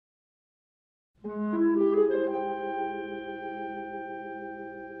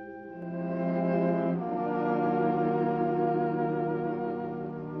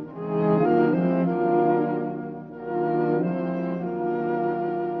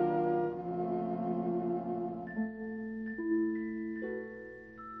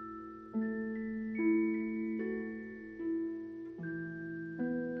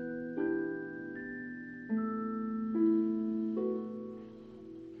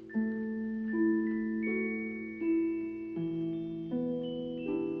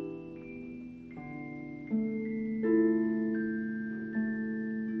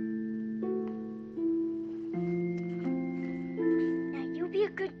Be a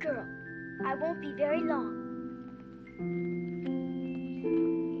good girl. I won't be very long.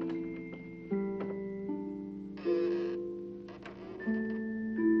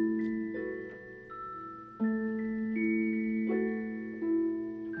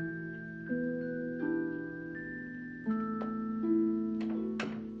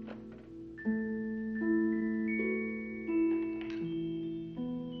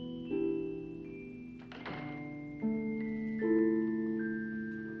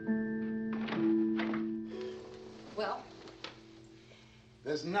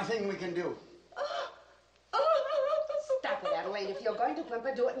 There's nothing we can do. Stop it, Adelaide. If you're going to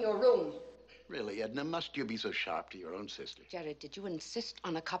whimper, do it in your room. Really, Edna, must you be so sharp to your own sister? Jared, did you insist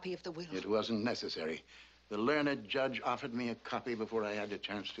on a copy of the will? It wasn't necessary. The learned judge offered me a copy before I had a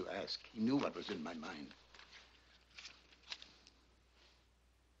chance to ask. He knew what was in my mind.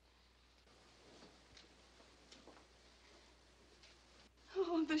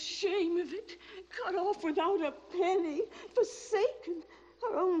 Oh, the shame of it. Cut off without a penny. Forsaken.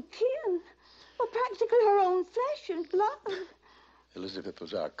 Her own kin. Well, practically her own flesh and blood. Elizabeth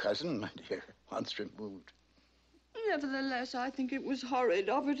was our cousin, my dear, once removed. Nevertheless, I think it was horrid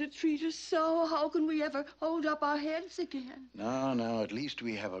of her to treat us so. How can we ever hold up our heads again? No, at least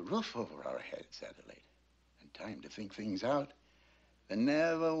we have a roof over our heads, Adelaide. And time to think things out. There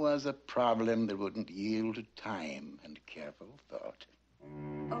never was a problem that wouldn't yield to time and careful thought.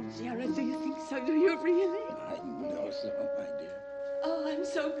 Oh, Jared, do you think so? Do you really? I know so, my dear. Oh, I'm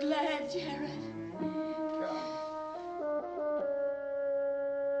so glad, Jared.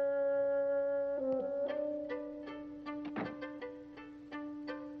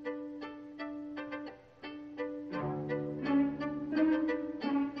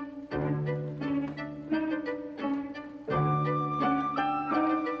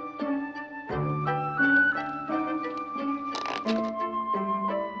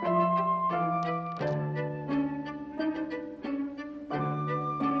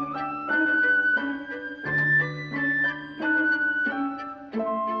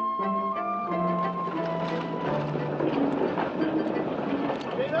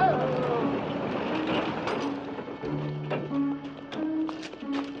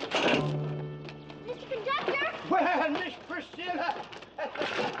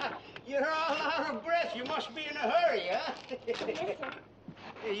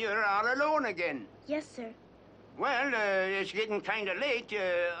 You're all alone again. Yes, sir. Well, it's getting kind of late.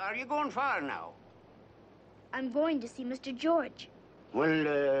 Are you going far now? I'm going to see Mr. George.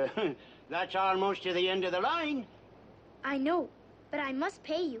 Well, that's almost to the end of the line. I know, but I must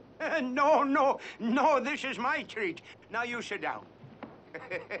pay you. No, this is my treat. Now you sit down.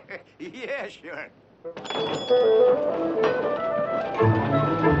 Yes, sure.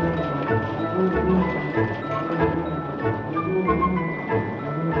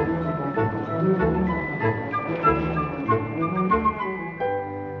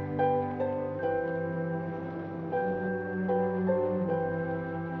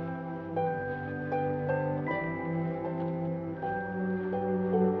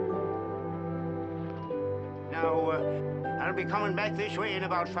 I'll be coming back this way in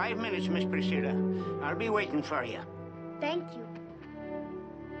about 5 minutes, Miss Priscilla. I'll be waiting for you. Thank you.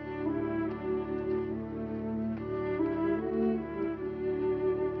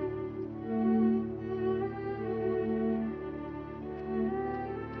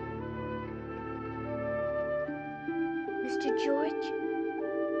 Mr. George?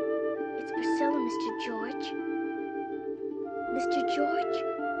 It's Priscilla, Mr. George. Mr. George?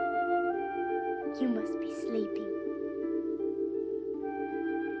 You must be sleeping.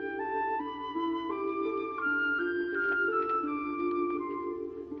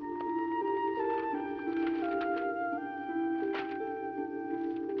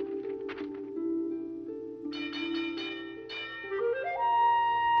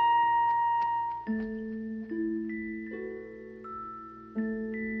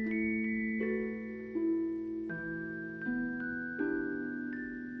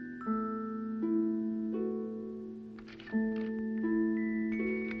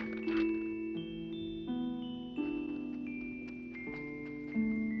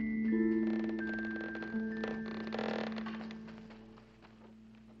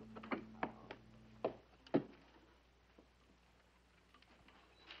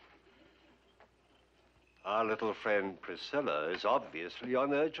 Our little friend Priscilla is obviously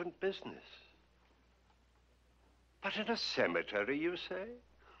on urgent business. But in a cemetery, you say?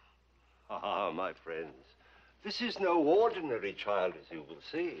 Ah, my friends, this is no ordinary child, as you will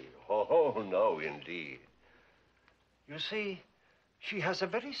see. Oh, no, indeed. You see, she has a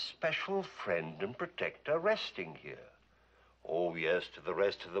very special friend and protector resting here. Oh, yes, to the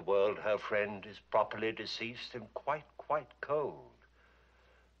rest of the world, her friend is properly deceased and quite cold.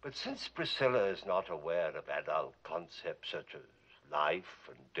 But since Priscilla is not aware of adult concepts such as life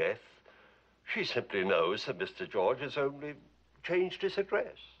and death, she simply knows that Mr. George has only changed his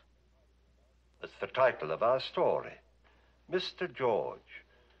address. That's the title of our story, Mr. George.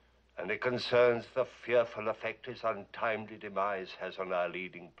 And it concerns the fearful effect his untimely demise has on our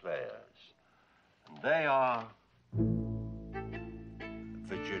leading players. And they are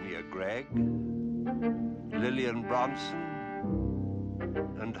Virginia Gregg, Lillian Bronson,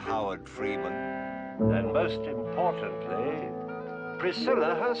 and Howard Freeman. And most importantly,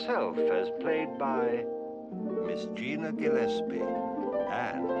 Priscilla herself, as played by Miss Gina Gillespie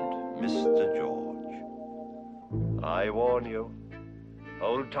and Mr. George. I warn you,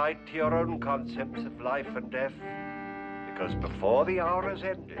 hold tight to your own concepts of life and death, because before the hour has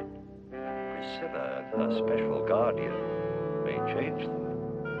ended, Priscilla and her special guardian may change them.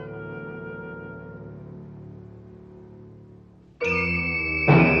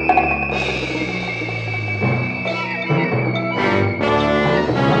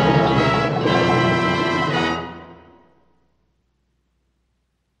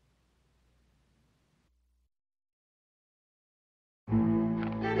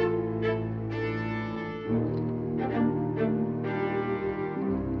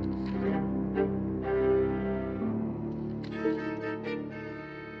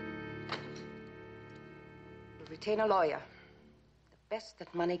 Retain a lawyer. The best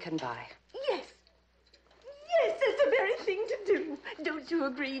that money can buy. Yes. Yes, it's the very thing to do. Don't you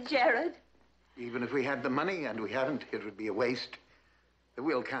agree, Jared? Even if we had the money, and we haven't, it would be a waste. The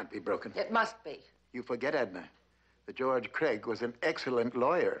will can't be broken. It must be. You forget, Edna, that George Craig was an excellent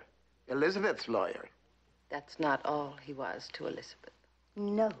lawyer. Elizabeth's lawyer. That's not all he was to Elizabeth.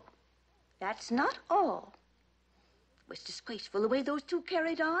 No, that's not all. It was disgraceful the way those two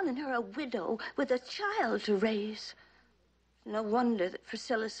carried on, and her a widow with a child to raise. No wonder that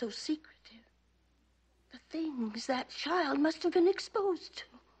Priscilla's so secretive. The things that child must have been exposed to.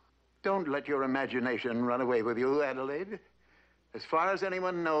 Don't let your imagination run away with you, Adelaide. As far as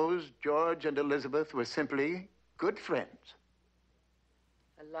anyone knows, George and Elizabeth were simply good friends.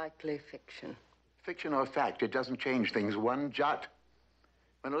 A likely fiction. Fiction or fact, it doesn't change things one jot.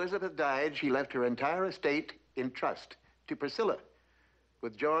 When Elizabeth died, she left her entire estate in trust to Priscilla,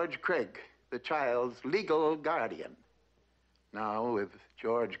 with George Craig, the child's legal guardian. Now, with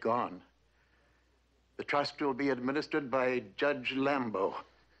George gone, the trust will be administered by Judge Lambo,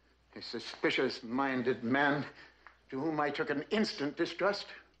 a suspicious-minded man to whom I took an instant distrust.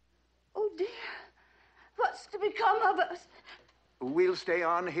 Oh, dear. What's to become of us? We'll stay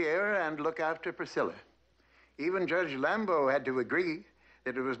on here and look after Priscilla. Even Judge Lambo had to agree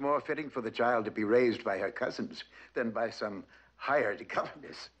that it was more fitting for the child to be raised by her cousins than by some hired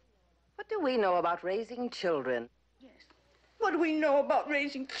governess. What do we know about raising children? Yes. What do we know about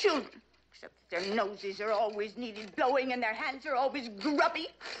raising children? Except that their noses are always needed blowing and their hands are always grubby.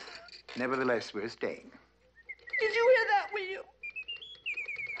 Nevertheless, we're staying. Did you hear that, will you?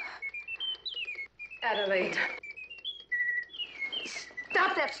 Adelaide.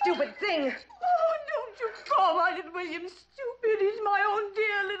 Stop that stupid thing! Oh, don't you call my little William stupid. He's my own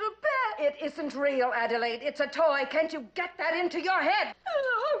dear little pet. It isn't real, Adelaide. It's a toy. Can't you get that into your head?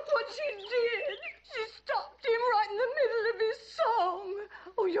 Look what she did. She stopped him right in the middle of his song.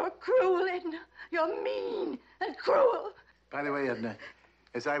 Oh, you're cruel, Edna. You're mean and cruel. By the way, Edna,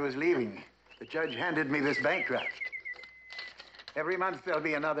 as I was leaving, the judge handed me this bank draft. Every month there'll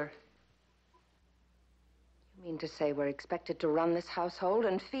be another. You mean to say we're expected to run this household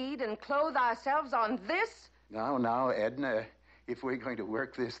and feed and clothe ourselves on this? Now, Edna, if we're going to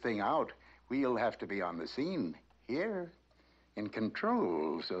work this thing out, we'll have to be on the scene, here, in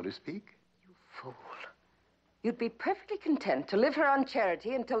control, so to speak. You fool. You'd be perfectly content to live here on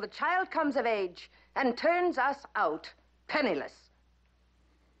charity until the child comes of age and turns us out penniless.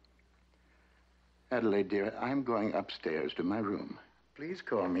 Adelaide, dear, I'm going upstairs to my room. Please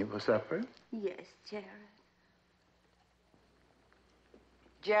call me for supper. Yes, Jared.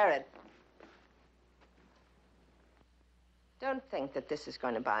 Jared. Don't think that this is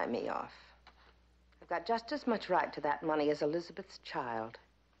going to buy me off. I've got just as much right to that money as Elizabeth's child.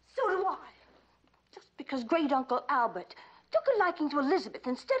 So do I. Just because great-uncle Albert took a liking to Elizabeth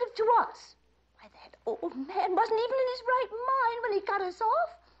instead of to us. Why, that old man wasn't even in his right mind when he cut us off.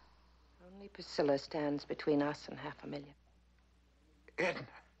 Only Priscilla stands between us and $500,000. Edna.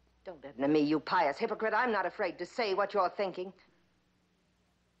 Don't Edna me, you pious hypocrite. I'm not afraid to say what you're thinking.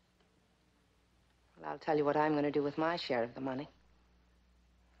 Well, I'll tell you what I'm going to do with my share of the money.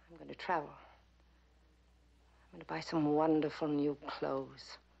 I'm going to travel. I'm going to buy some wonderful new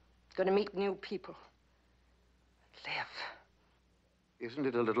clothes. Going to meet new people. Live. Isn't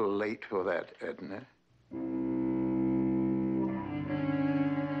it a little late for that, Edna?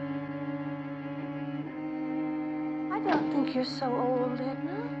 I don't think you're so old,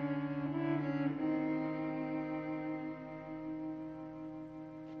 Edna.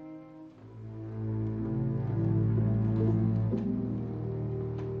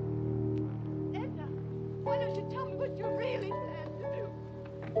 Edna, why don't you tell me what you really plan to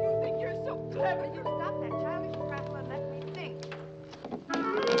do? You think you're so clever. You stop that childish prattle and let me think.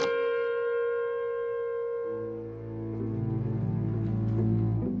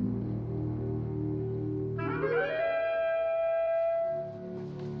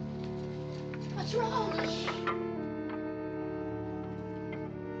 What's wrong?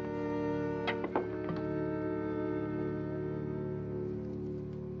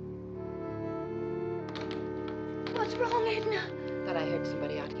 What's wrong, Edna? Thought I heard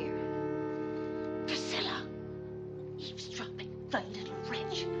somebody out here. Priscilla. Eavesdropping, the little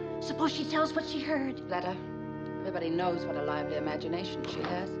wretch. Suppose she tells what she heard. Let her. Everybody knows what a lively imagination she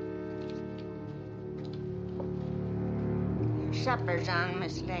has. Your supper's on,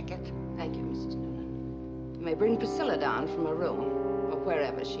 Miss Leggett. Thank you, Mrs. Noonan. You may bring Priscilla down from her room, or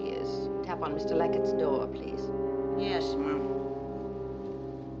wherever she is. Tap on Mr. Leckett's door, please. Yes, Mom.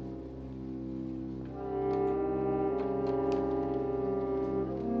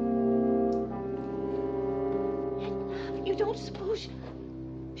 You don't suppose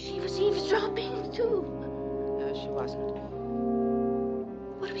she was eavesdropping, too? No, she wasn't.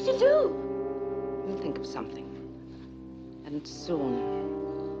 What are we to do? We'll think of something. And soon.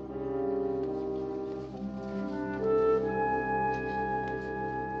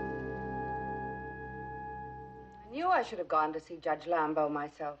 I knew I should have gone to see Judge Lambeau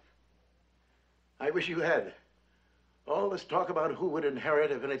myself. I wish you had. All this talk about who would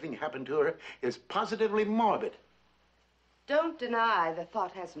inherit if anything happened to her is positively morbid. Don't deny the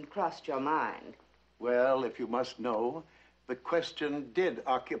thought hasn't crossed your mind. Well, if you must know, the question did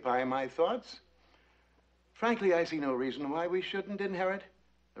occupy my thoughts. Frankly, I see no reason why we shouldn't inherit.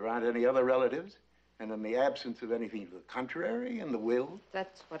 There aren't any other relatives, and in the absence of anything to the contrary in the will,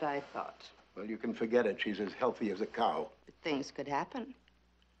 That's what I thought. well, you can forget it. She's as healthy as a cow. But things could happen.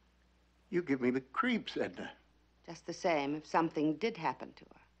 You give me the creeps, Edna. Just the same, if something did happen to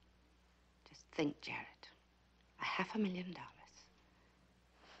her. Just think, Jared. $500,000.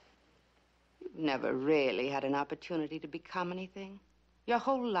 You've never really had an opportunity to become anything. Your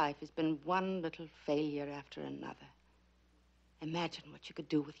whole life has been one little failure after another. Imagine what you could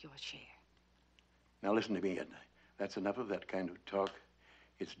do with your share. Now listen to me, Edna. That's enough of that kind of talk.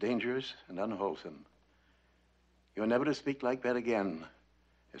 It's dangerous and unwholesome. You're never to speak like that again,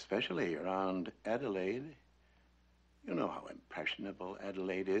 especially around Adelaide. You know how impressionable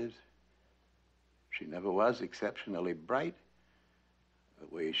Adelaide is. She never was exceptionally bright.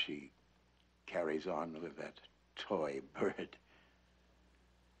 The way she carries on with that toy bird.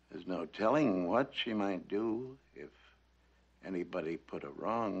 There's no telling what she might do if anybody put a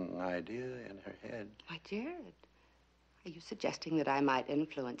wrong idea in her head. Why, Jared, are you suggesting that I might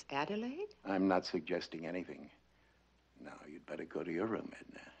influence Adelaide? I'm not suggesting anything. Now, you'd better go to your room,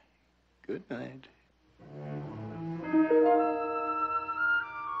 Edna. Good night.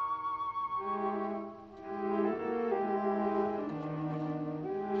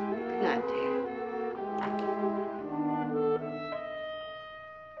 Good night, dear.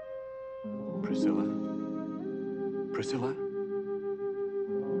 Priscilla? Priscilla?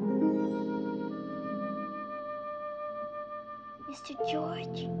 Mr.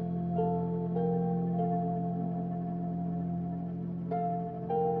 George?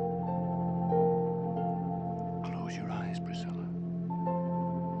 Close your eyes, Priscilla.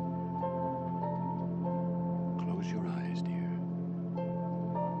 Close your eyes, dear.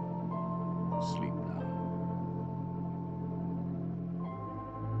 Sleep now.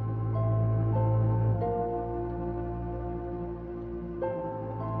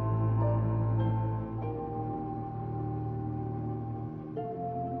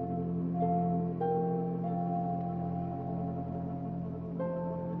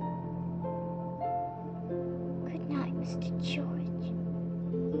 Good night, Mr. George.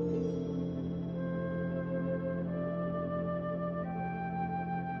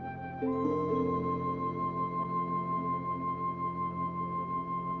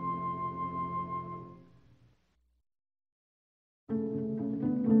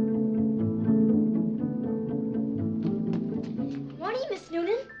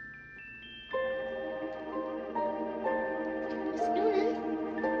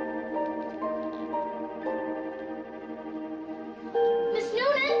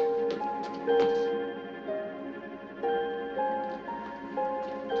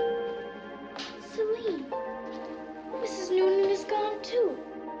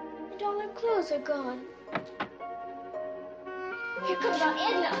 are gone. Here comes Aunt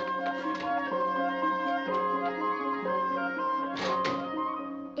Edna.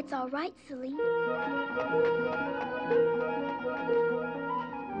 It's all right, Celine.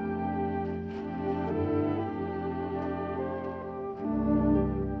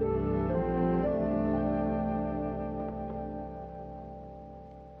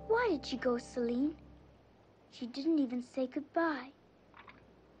 Why did she go, Celine? She didn't even say goodbye.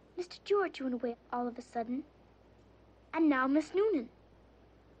 Mr. George went away all of a sudden. And now Miss Noonan.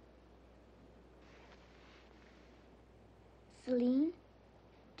 Celine,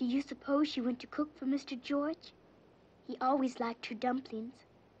 do you suppose she went to cook for Mr. George? He always liked her dumplings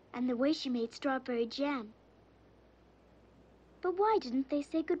and the way she made strawberry jam. But why didn't they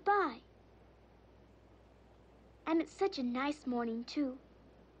say goodbye? And it's such a nice morning, too.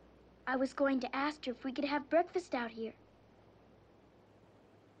 I was going to ask her if we could have breakfast out here.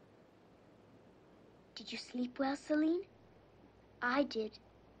 Did you sleep well, Celine? I did,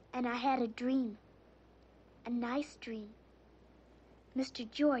 and I had a dream. A nice dream. Mr.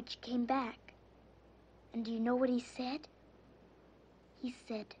 George came back. And do you know what he said? He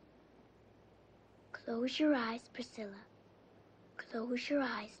said, "Close your eyes, Priscilla. Close your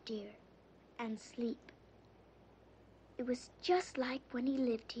eyes, dear, and sleep." It was just like when he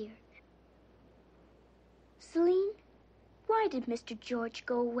lived here. Celine, why did Mr. George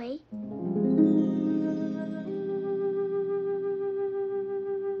go away?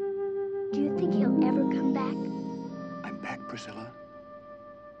 Do you think he'll ever come back? I'm back, Priscilla.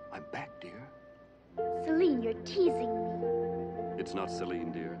 I'm back, dear. Celine, you're teasing me. It's not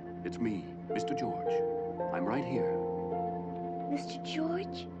Celine, dear. It's me, Mr. George. I'm right here. Mr.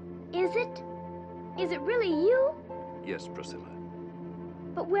 George? Is it? Is it really you? Yes, Priscilla.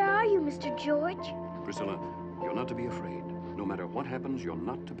 But where are you, Mr. George? Priscilla, you're not to be afraid. No matter what happens, you're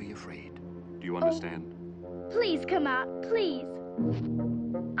not to be afraid. Do you understand? Please come out, please.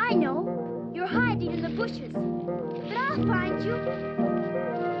 I know. You're hiding in the bushes. But I'll find you.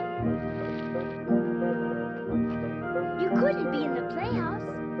 You couldn't be in the playhouse.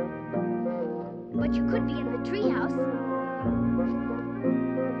 But you could be in the treehouse.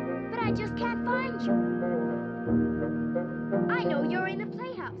 But I just can't find you. I know you're in the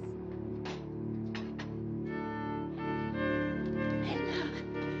playhouse.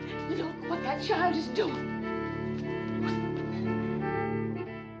 Look what that child is doing.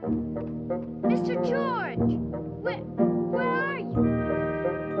 Mr. George! Where are you?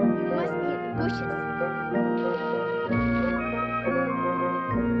 You must be in the bushes.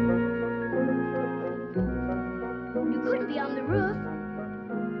 You couldn't be on the roof.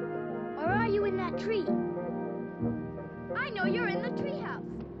 Or are you in that tree? I know you're in the treehouse.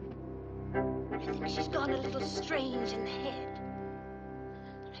 I think she's gone a little strange in the head.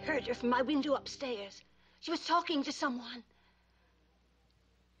 I heard her from my window upstairs. She was talking to someone.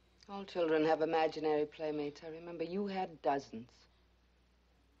 All children have imaginary playmates. I remember you had dozens.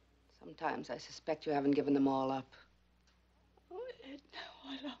 Sometimes I suspect you haven't given them all up. Oh, Edna,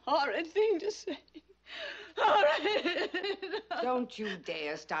 what a horrid thing to say. Horrid. Don't you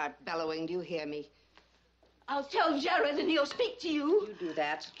dare start bellowing. Do you hear me? I'll tell Jared and he'll speak to you. You do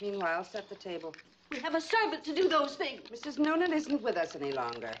that. Meanwhile, set the table. We have a servant to do those things. Mrs. Noonan isn't with us any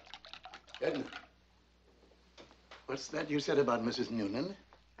longer. Edna, what's that you said about Mrs. Noonan?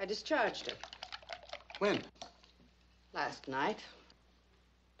 I discharged her. When? Last night.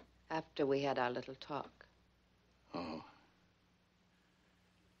 After we had our little talk. Oh.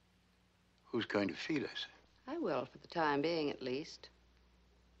 Who's going to feed us? I will, for the time being, at least.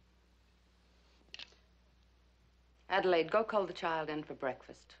 Adelaide, go call the child in for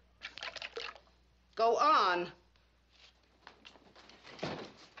breakfast. Go on.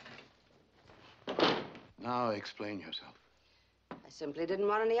 Now explain yourself. I simply didn't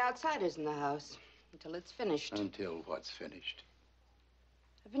want any outsiders in the house until it's finished. Until what's finished?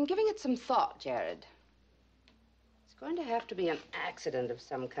 I've been giving it some thought, Jared. It's going to have to be an accident of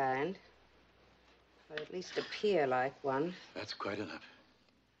some kind. Or at least appear like one. That's quite enough.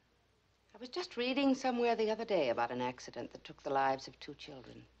 I was just reading somewhere the other day about an accident that took the lives of 2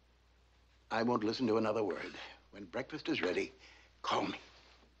 children. I won't listen to another word. When breakfast is ready, call me.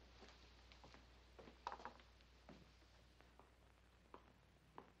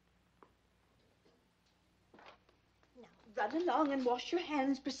 Now, run along and wash your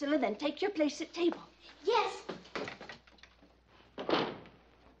hands, Priscilla, then take your place at table. Yes.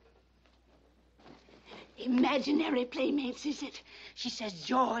 Imaginary playmates, is it? She says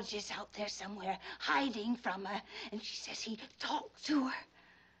George is out there somewhere, hiding from her, and she says he talked to her.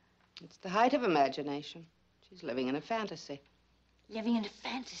 It's the height of imagination. She's living in a fantasy. Living in a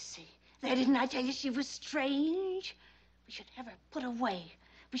fantasy. There, didn't I tell you she was strange? We should have her put away.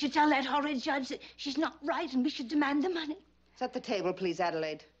 We should tell that horrid judge that she's not right, and we should demand the money. Set the table, please,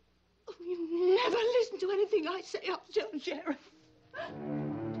 Adelaide. Oh, you never listen to anything I say. I'll tell Sheriff.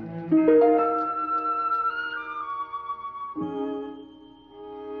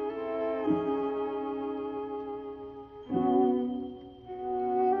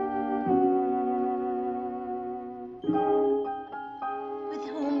 With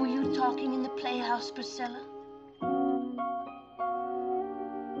whom were you talking in the playhouse, Priscilla?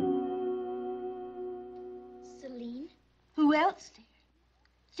 Celine? Who else, dear?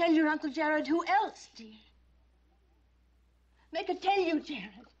 Tell your Uncle Jared who else, dear. Make her tell you, Jared.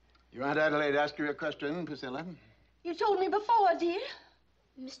 Your Aunt Adelaide asked you a question, Priscilla. You told me before, dear.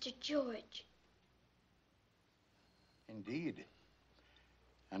 Mr. George. Indeed.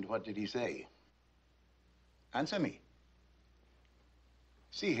 And what did he say? Answer me.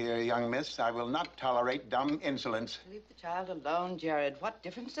 See here, young miss, I will not tolerate dumb insolence. Leave the child alone, Jared. What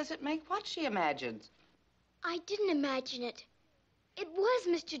difference does it make what she imagines? I didn't imagine it. It was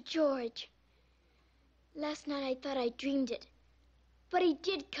Mr. George. Last night I thought I dreamed it. But he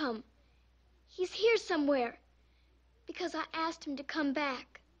did come. He's here somewhere. Because I asked him to come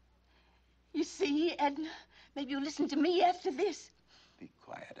back. You see, Edna, maybe you'll listen to me after this. Be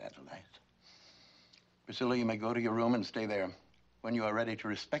quiet, Adelaide. Priscilla, you may go to your room and stay there. When you are ready to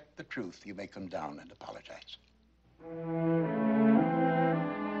respect the truth, you may come down and apologize.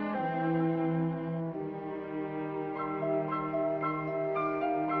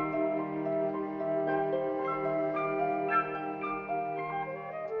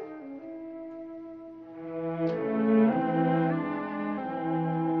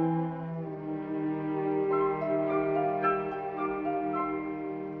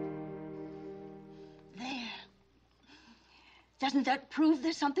 Doesn't that prove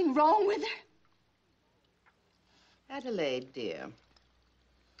there's something wrong with her? Adelaide, dear,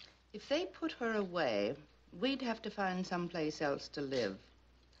 if they put her away, we'd have to find someplace else to live.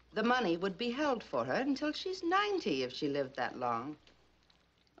 The money would be held for her until she's 90 if she lived that long.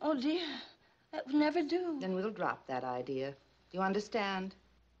 Oh, dear, that would never do. Then we'll drop that idea. Do you understand?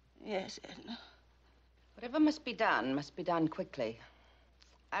 Yes, Edna. Whatever must be done quickly.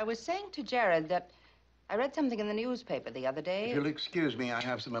 I was saying to Jared that I read something in the newspaper the other day. If you'll excuse me, I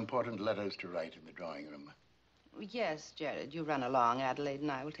have some important letters to write in the drawing room. Yes, Jared, you run along. Adelaide and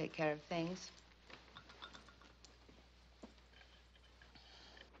I will take care of things.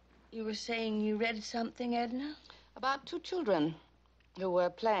 You were saying you read something, Edna? About 2 children who were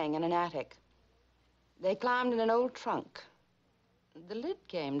playing in an attic. They climbed in an old trunk. The lid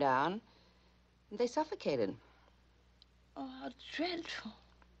came down, and they suffocated. Oh, how dreadful.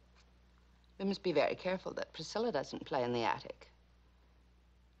 We must be very careful that Priscilla doesn't play in the attic.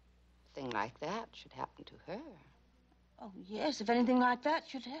 A thing like that should happen to her. Oh, yes, if anything like that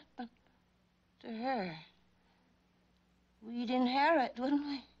should happen to her, we'd inherit, wouldn't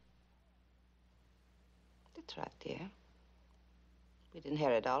we? That's right, dear. We'd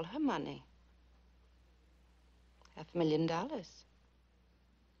inherit all her money. $500,000.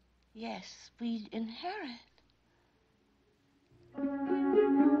 Yes, we'd inherit.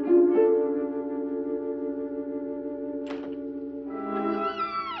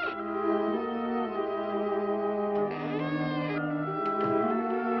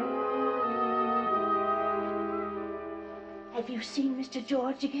 Have you seen Mr.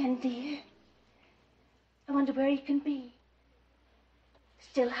 George again, dear? I wonder where he can be.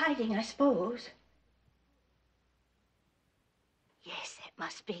 Still hiding, I suppose. Yes, that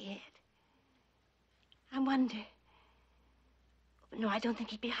must be it. I wonder. No, I don't think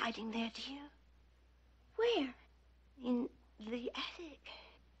he'd be hiding there, do you? Where? In the attic.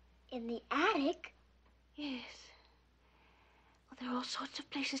 In the attic? Yes. Well, there are all sorts of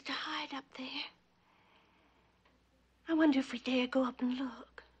places to hide up there. I wonder if we dare go up and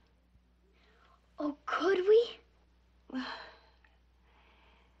look. Oh, could we? Well,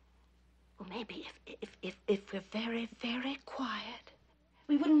 maybe if we're very, very quiet.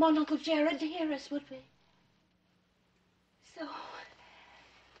 We wouldn't want Uncle Jared to hear us, would we? So,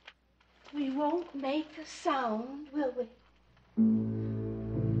 we won't make a sound, will we?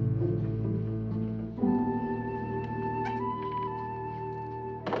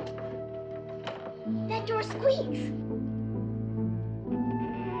 That door squeaks.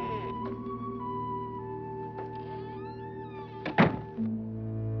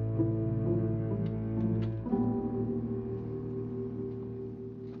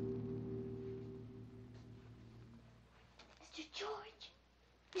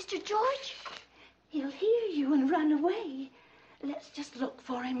 Mr. George, he'll hear you and run away. Let's just look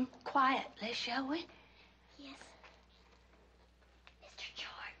for him quietly, shall we? Yes. Mr.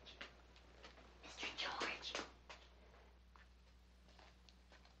 George. Mr. George.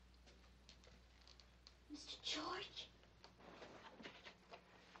 Mr. George.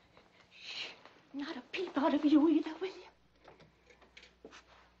 Shh. Not a peep out of you either, will you?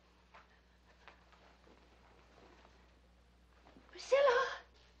 Priscilla!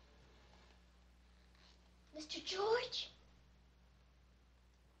 Mr. George.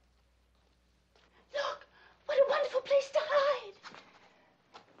 Look, what a wonderful place to hide.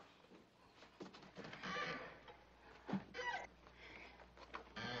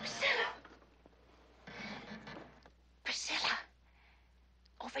 Priscilla. Priscilla.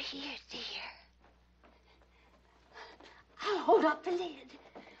 Over here, dear. I'll hold up the lid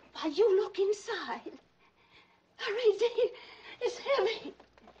while you look inside. Hurry, dear. It's heavy.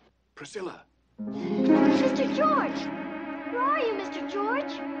 Priscilla. Mr. George. Where are you, Mr.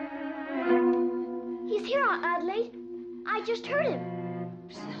 George? He's here, Aunt Adelaide. I just heard him.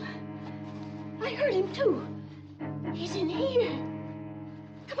 Priscilla. I heard him, too. He's in here.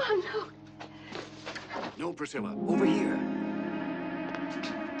 Come on, look. No, Priscilla. Over here.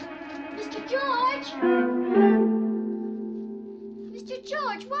 Mr. George! Mr.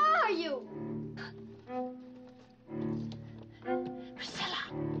 George, where are you? Priscilla.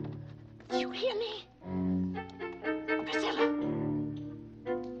 Do you hear me? Priscilla.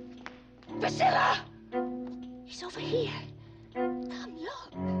 Priscilla! He's over here. Come,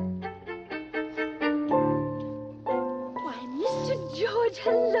 look. Why, Mr. George,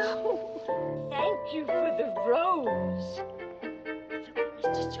 hello. Thank you for the rose. Look what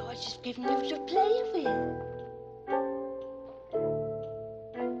Mr. George has given you to play with.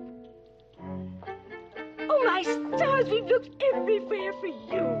 Oh, my stars, we've looked everywhere for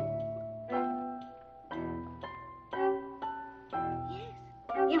you. Yes.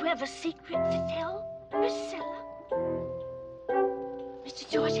 You have a secret to tell, Priscilla? Mr.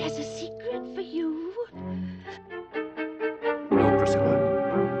 George has a secret for you. No, Priscilla.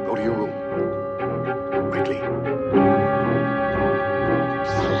 Go to your room. Quickly.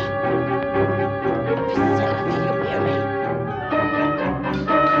 Priscilla. Priscilla, do you hear me?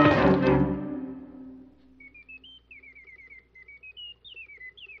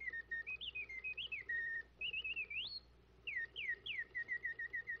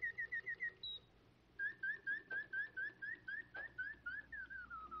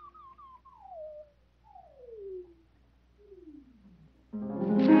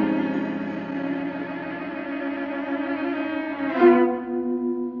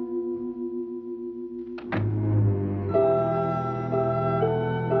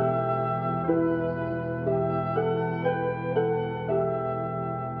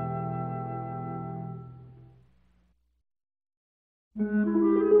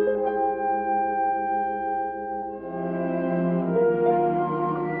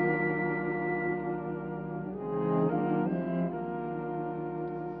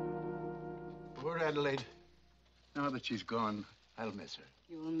 Poor Adelaide. Now that she's gone, I'll miss her.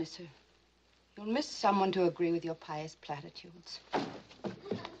 You'll miss her. You'll miss someone to agree with your pious platitudes. You're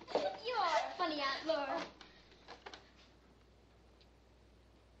funny, Aunt Laura.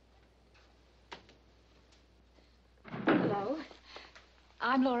 Hello.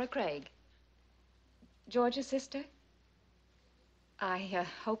 I'm Laura Craig. George's sister. I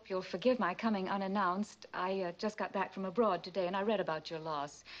hope you'll forgive my coming unannounced. I just got back from abroad today, and I read about your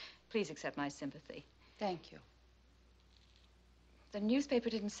loss. Please accept my sympathy. Thank you. The newspaper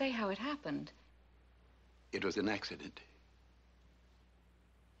didn't say how it happened. It was an accident.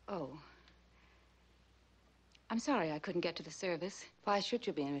 Oh. I'm sorry I couldn't get to the service. Why should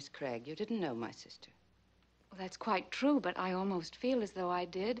you be, Miss Craig? You didn't know my sister. Well, that's quite true, but I almost feel as though I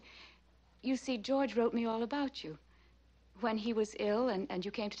did. You see, George wrote me all about you. When he was ill and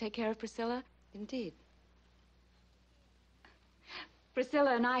you came to take care of Priscilla. Indeed.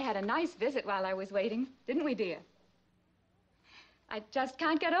 Priscilla and I had a nice visit while I was waiting, didn't we, dear? I just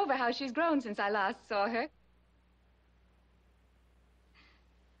can't get over how she's grown since I last saw her.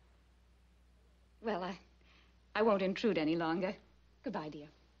 Well, I won't intrude any longer. Goodbye, dear.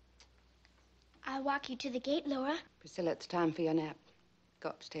 I'll walk you to the gate, Laura. Priscilla, it's time for your nap. Go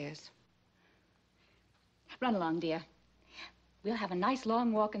upstairs. Run along, dear. We'll have a nice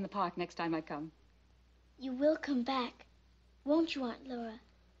long walk in the park next time I come. You will come back, won't you, Aunt Laura?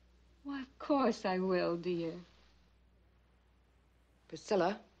 Why, of course I will, dear.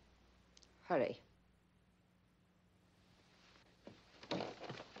 Priscilla, hurry.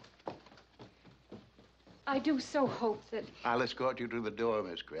 I do so hope that... I'll escort you to the door,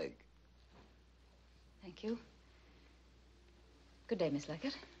 Miss Craig. Thank you. Good day, Miss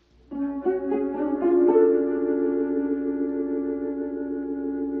Leckett.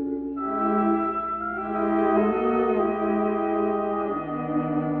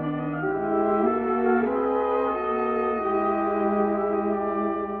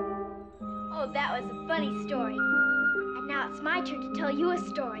 Oh, that was a funny story. And now it's my turn to tell you a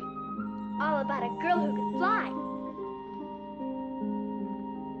story. All about a girl who could fly.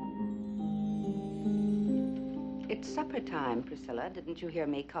 It's supper time, Priscilla. Didn't you hear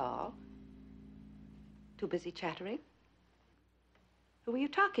me call? Too busy chattering? Who were you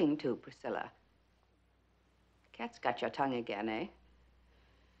talking to, Priscilla? Cat's got your tongue again, eh?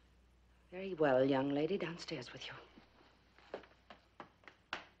 Very well, young lady. Downstairs with you.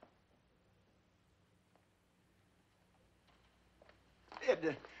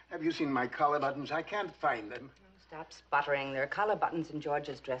 Ed, have you seen my collar buttons? I can't find them. Stop sputtering. There are collar buttons in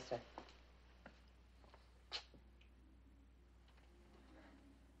George's dresser.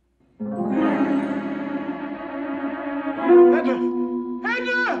 Edna!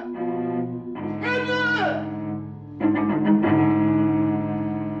 Edna! Edna!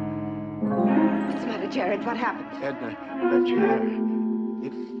 What's the matter, Jared? What happened? Edna, the chair.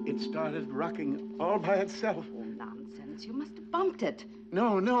 It started rocking all by itself. Oh, nonsense. You must have bumped it.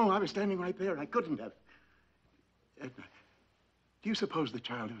 No, I was standing right there. I couldn't have. Edna, do you suppose the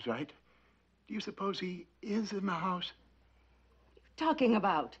child was right? Do you suppose he is in the house? What are you talking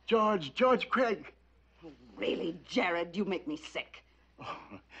about? George Craig. Oh, really, Jared, you make me sick.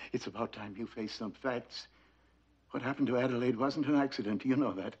 Oh, it's about time you face some facts. What happened to Adelaide wasn't an accident. You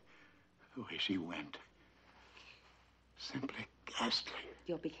know that. The way she went. Simply ghastly.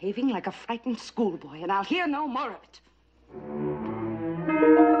 You're behaving like a frightened schoolboy, and I'll hear no more of it.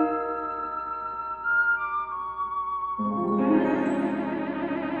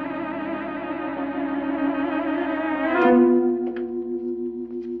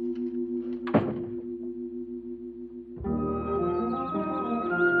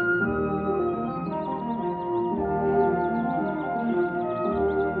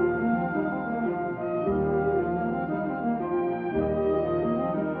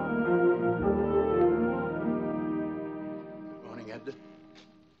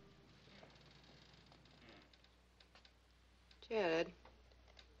 Jared,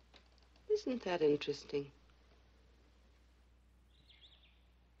 isn't that interesting?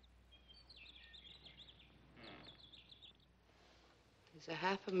 There's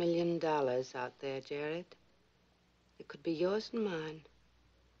 $500,000 out there, Jared. It could be yours and mine.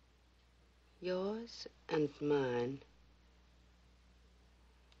 Yours and mine.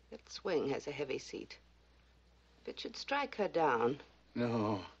 That swing has a heavy seat. If it should strike her down...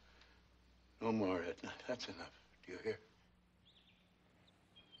 No. No more, Edna. That's enough. Do you hear?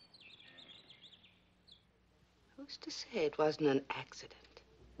 Who's to say it wasn't an accident?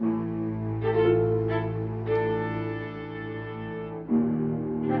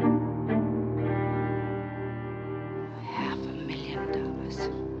 $500,000.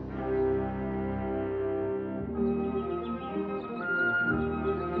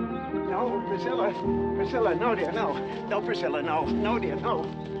 No, Priscilla, no, dear, no. No, Priscilla, no. No, dear, no.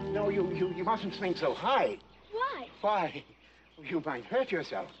 No, you mustn't swing so high. Why? Why? You might hurt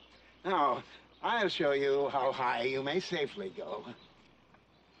yourself. Now, I'll show you how high you may safely go.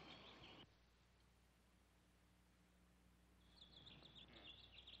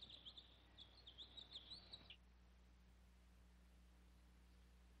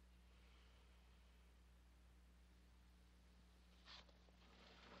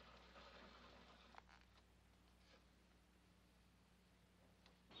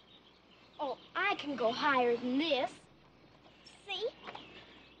 Oh, I can go higher than this. See?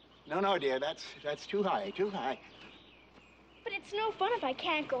 No, dear, that's too high, too high. But it's no fun if I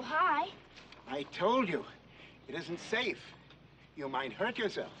can't go high. I told you, it isn't safe. You might hurt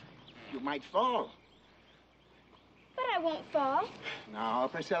yourself. You might fall. But I won't fall. Now,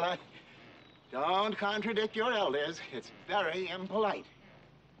 Priscilla, don't contradict your elders. It's very impolite.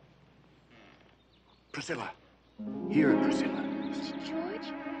 Priscilla. Here, Priscilla. Mr.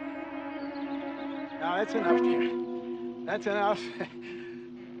 George? Now, that's enough, dear. That's enough.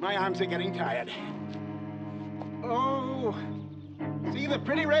 My arms are getting tired. Oh, see the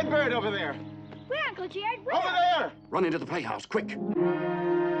pretty red bird over there? Where, Uncle Jared? Where? Over there! Run into the playhouse, quick.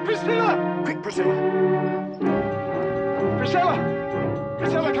 Priscilla! Quick, Priscilla. Priscilla!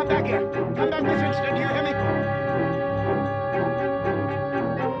 Priscilla, come back here. Come back this instant. Do you hear me?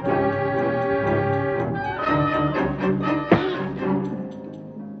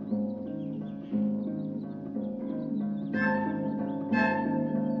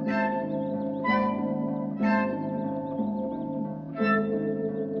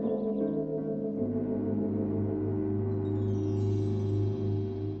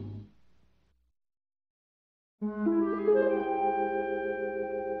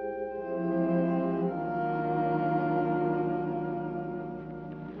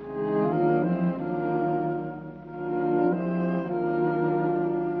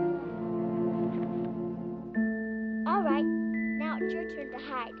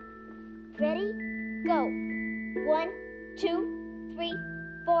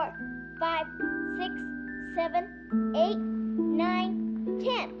 7, 8, 9,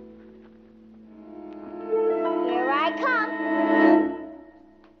 10. Here I come.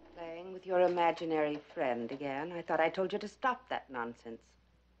 Playing with your imaginary friend again. I thought I told you to stop that nonsense.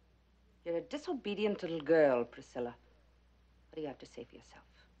 You're a disobedient little girl, Priscilla. What do you have to say for yourself?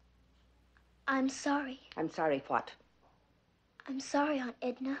 I'm sorry. I'm sorry what? I'm sorry, Aunt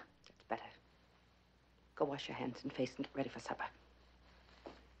Edna. That's better. Go wash your hands and face and get ready for supper.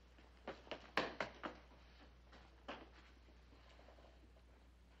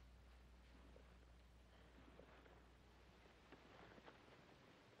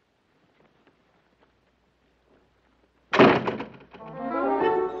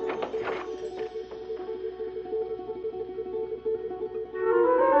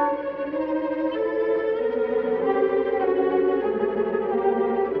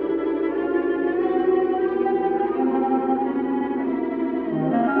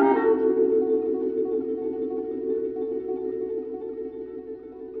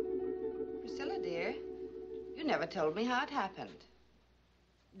 Told me how it happened.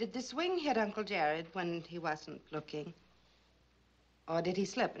 Did the swing hit Uncle Jared when he wasn't looking? Or did he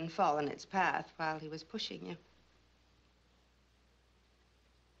slip and fall in its path while he was pushing you?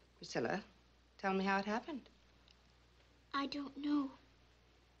 Priscilla, tell me how it happened. I don't know.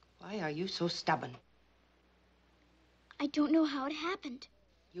 Why are you so stubborn? I don't know how it happened.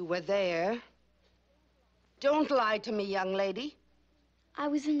 You were there. Don't lie to me, young lady. I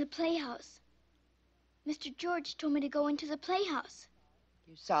was in the playhouse. Mr. George told me to go into the playhouse.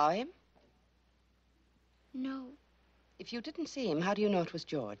 You saw him? No. If you didn't see him, how do you know it was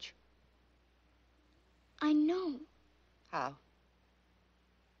George? I know. How?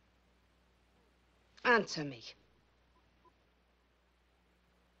 Answer me.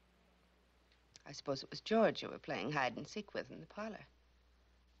 I suppose it was George you were playing hide and seek with in the parlor.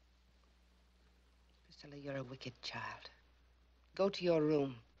 Priscilla, you're a wicked child. Go to your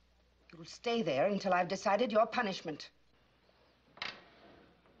room. You'll stay there until I've decided your punishment.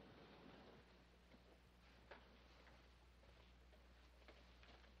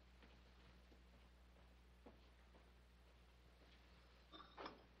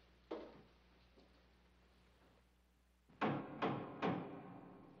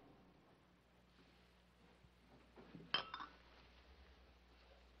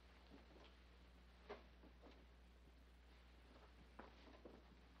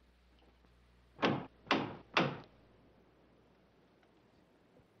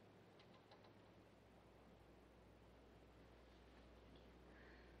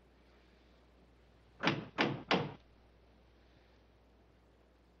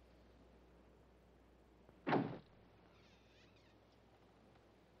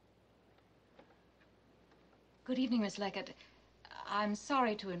 Good evening, Miss Leckett. I'm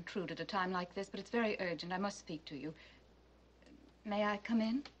sorry to intrude at a time like this, but it's very urgent. I must speak to you. May I come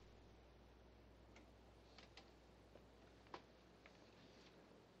in?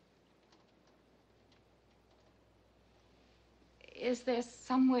 Is there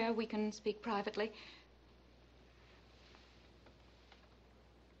somewhere we can speak privately?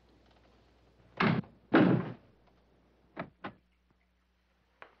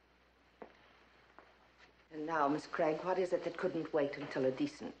 And now, Miss Craig, what is it that couldn't wait until a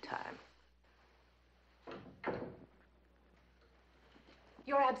decent time?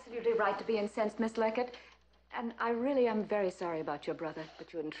 You're absolutely right to be incensed, Miss Leckett. And I really am very sorry about your brother.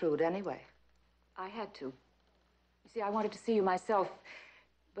 But you intrude anyway. I had to. You see, I wanted to see you myself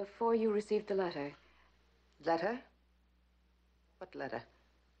before you received the letter. Letter? What letter?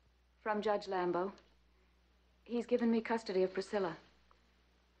 From Judge Lambeau. He's given me custody of Priscilla.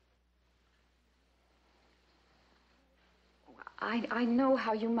 I know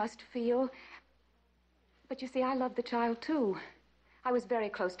how you must feel. But you see, I love the child, too. I was very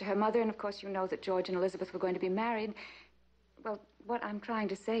close to her mother, and of course you know that George and Elizabeth were going to be married. Well, what I'm trying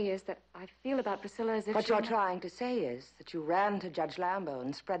to say is that I feel about Priscilla as if What you're trying to say is that you ran to Judge Lambeau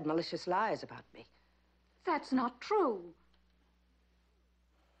and spread malicious lies about me. That's not true.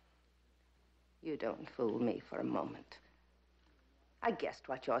 You don't fool me for a moment. I guessed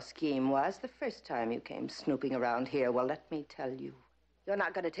what your scheme was the first time you came snooping around here. Well, let me tell you, you're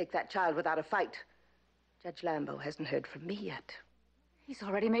not going to take that child without a fight. Judge Lambeau hasn't heard from me yet. He's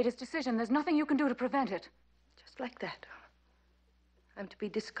already made his decision. There's nothing you can do to prevent it. Just like that. I'm to be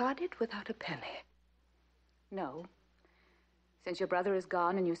discarded without a penny. No. Since your brother is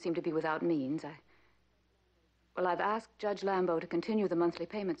gone and you seem to be without means, I've asked Judge Lambeau to continue the monthly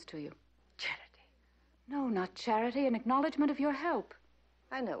payments to you. Charity. No, not charity, an acknowledgement of your help.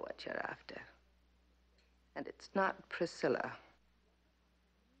 I know what you're after. And it's not Priscilla.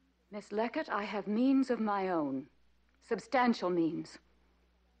 Miss Leckett, I have means of my own. Substantial means.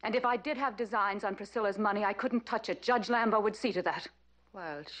 And if I did have designs on Priscilla's money, I couldn't touch it. Judge Lambo would see to that.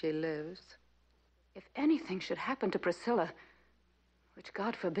 While she lives. If anything should happen to Priscilla, which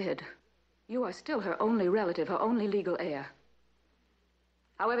God forbid, you are still her only relative, her only legal heir.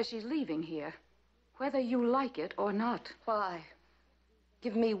 However, she's leaving here, whether you like it or not. Why?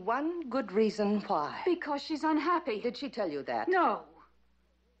 Give me one good reason why. Because she's unhappy. Did she tell you that? No.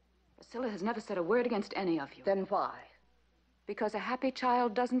 Priscilla has never said a word against any of you. Then why? Because a happy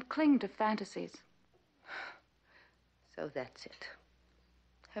child doesn't cling to fantasies. So that's it.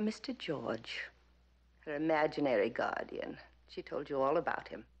 Her Mr. George, her imaginary guardian. She told you all about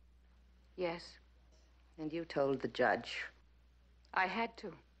him. Yes. And you told the judge. I had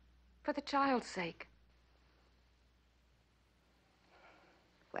to, for the child's sake.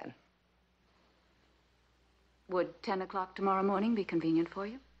 When? Would 10 o'clock tomorrow morning be convenient for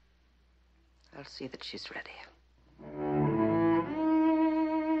you? I'll see that she's ready.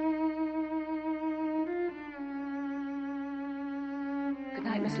 Good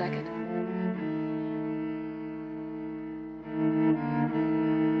night, Miss Leckett.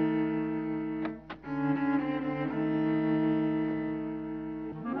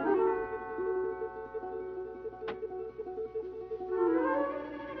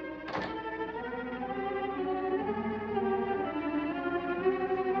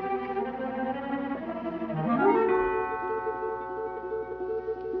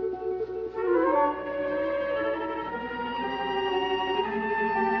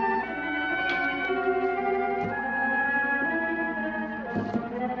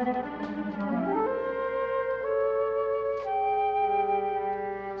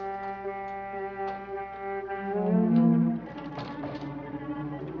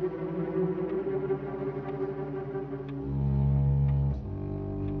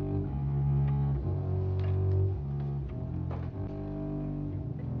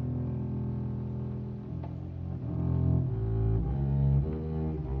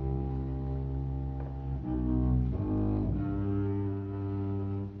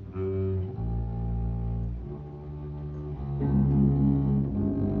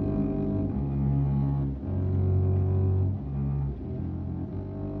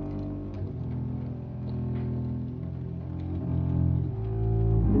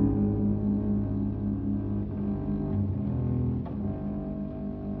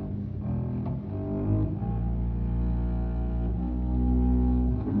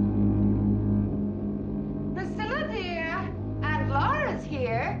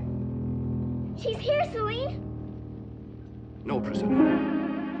 She's here, Celine. No, Priscilla.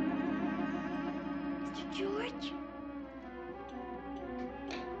 Mr. George?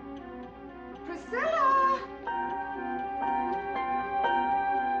 Priscilla!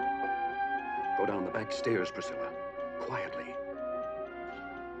 Go down the back stairs, Priscilla. Quietly.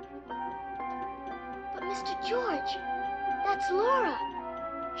 But Mr. George, that's Laura.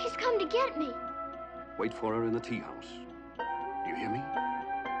 She's come to get me. Wait for her in the tea house. Do you hear me?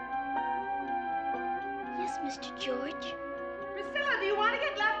 Yes, Mr. George. Priscilla, do you want to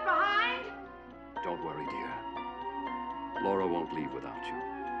get left behind? Don't worry, dear. Laura won't leave without you.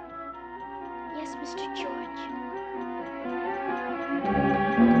 Yes, Mr. George.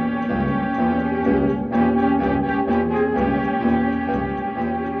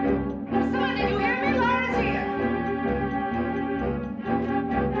 Priscilla, did you hear me? Laura's here.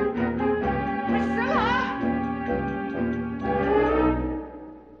 Priscilla!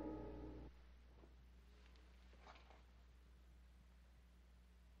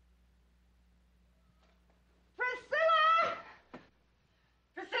 Priscilla!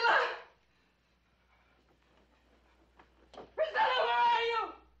 Priscilla! Priscilla, where are you?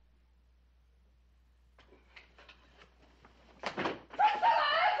 Priscilla,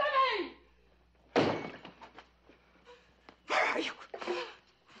 answer me! Where are you?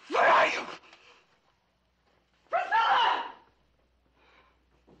 Where are you? Priscilla!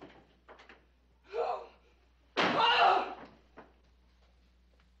 Oh. Oh.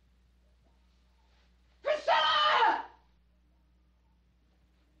 Priscilla!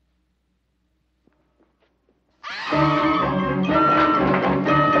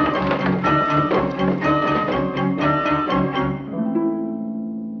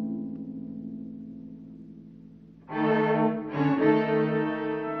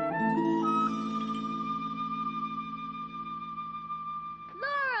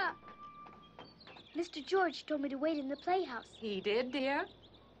 Laura! Mr. George told me to wait in the playhouse. He did, dear?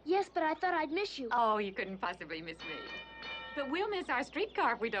 Yes, but I thought I'd miss you. Oh, you couldn't possibly miss me. But we'll miss our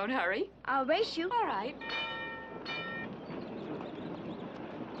streetcar if we don't hurry. I'll race you. All right.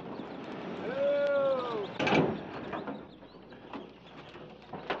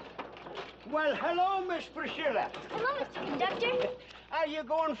 Well, hello, Miss Priscilla. Hello, Mr. Conductor. Are you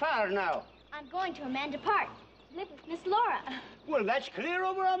going far now? I'm going to Amanda Park. Live with Miss Laura. Well, that's clear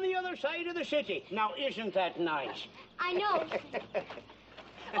over on the other side of the city. Now, isn't that nice? I know.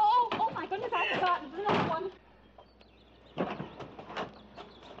 Oh, my goodness, I've forgotten. There's another one.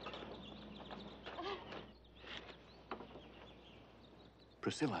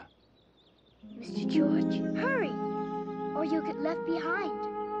 Priscilla. Mr. George, hurry, or you'll get left behind.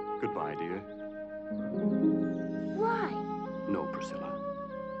 Goodbye, dear. Why? No, Priscilla.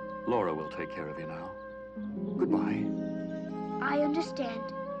 Laura will take care of you now. Goodbye. I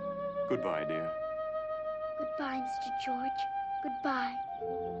understand. Goodbye, dear. Goodbye, Mr. George. Goodbye.